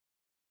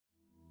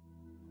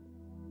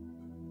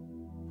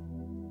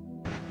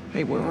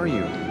Hey, where are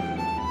you?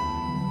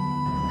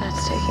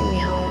 That's taking me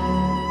home.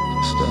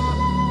 Stefan.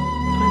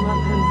 I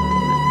love him,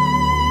 Damon.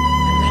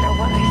 No matter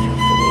what I feel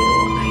for you,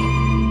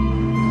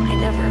 I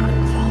never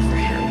unfall for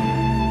him.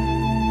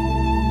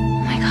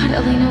 Oh my god,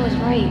 Elena was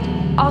right.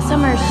 All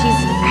summer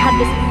she's had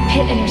this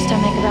pit in her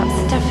stomach about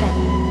Stefan.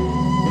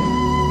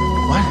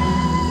 What?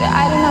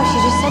 I don't know,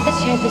 she just said that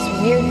she had this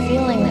weird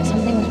feeling that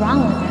something was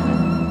wrong with him.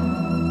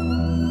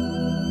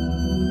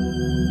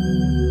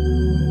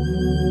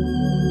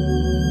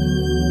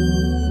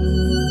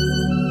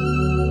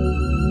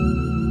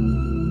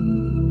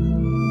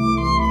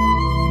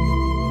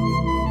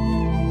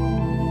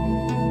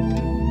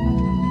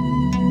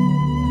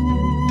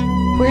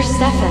 Where's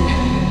Stefan?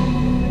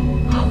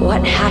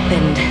 What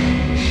happened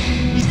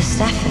to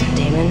Stefan,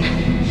 Damon?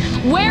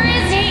 Where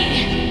is he?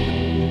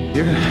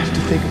 You're gonna have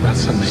to think about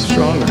something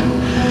stronger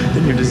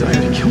than your desire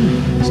to kill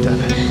me,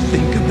 Stefan.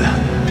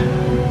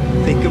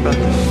 Think about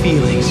the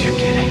feelings you're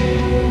getting.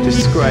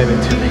 Describe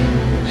it to me.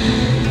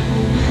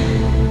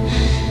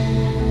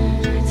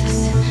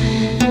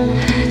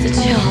 It's a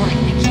chill. I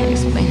can't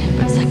explain it,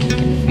 but I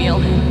can feel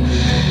him.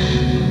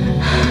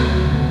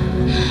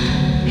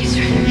 He's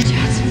trying to reach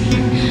out to me,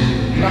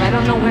 but I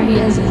don't know where he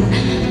is. I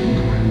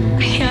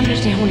can't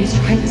understand what he's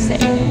trying to say.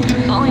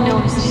 All I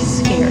know is that he's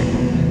scared,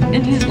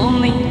 and he's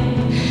lonely.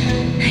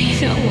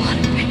 He's in a lot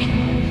of pain.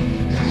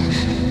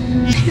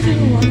 He's in a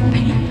lot of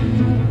pain.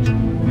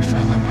 If I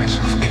let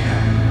myself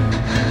care,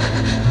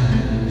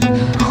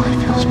 all I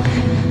feel is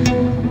pain.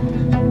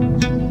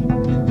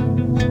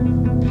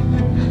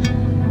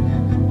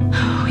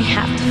 We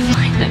have to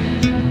find him.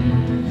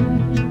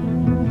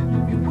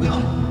 We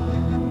will.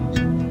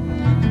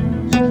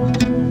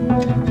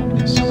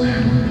 I swear.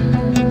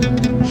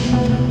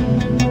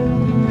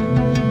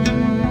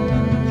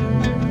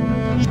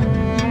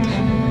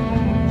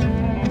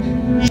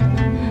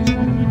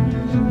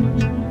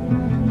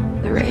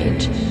 The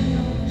rage.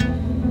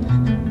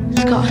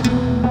 It's gone.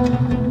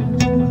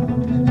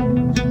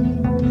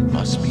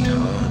 Must be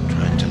hard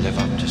trying to live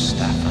up to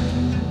Stefan.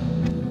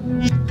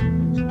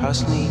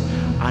 Personally,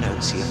 I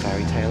don't see a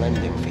fairy tale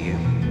ending for you.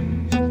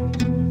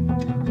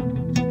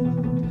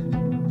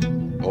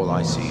 All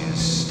I see is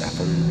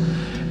Stefan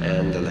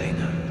and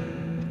Elena.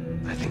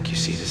 I think you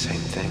see the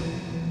same thing.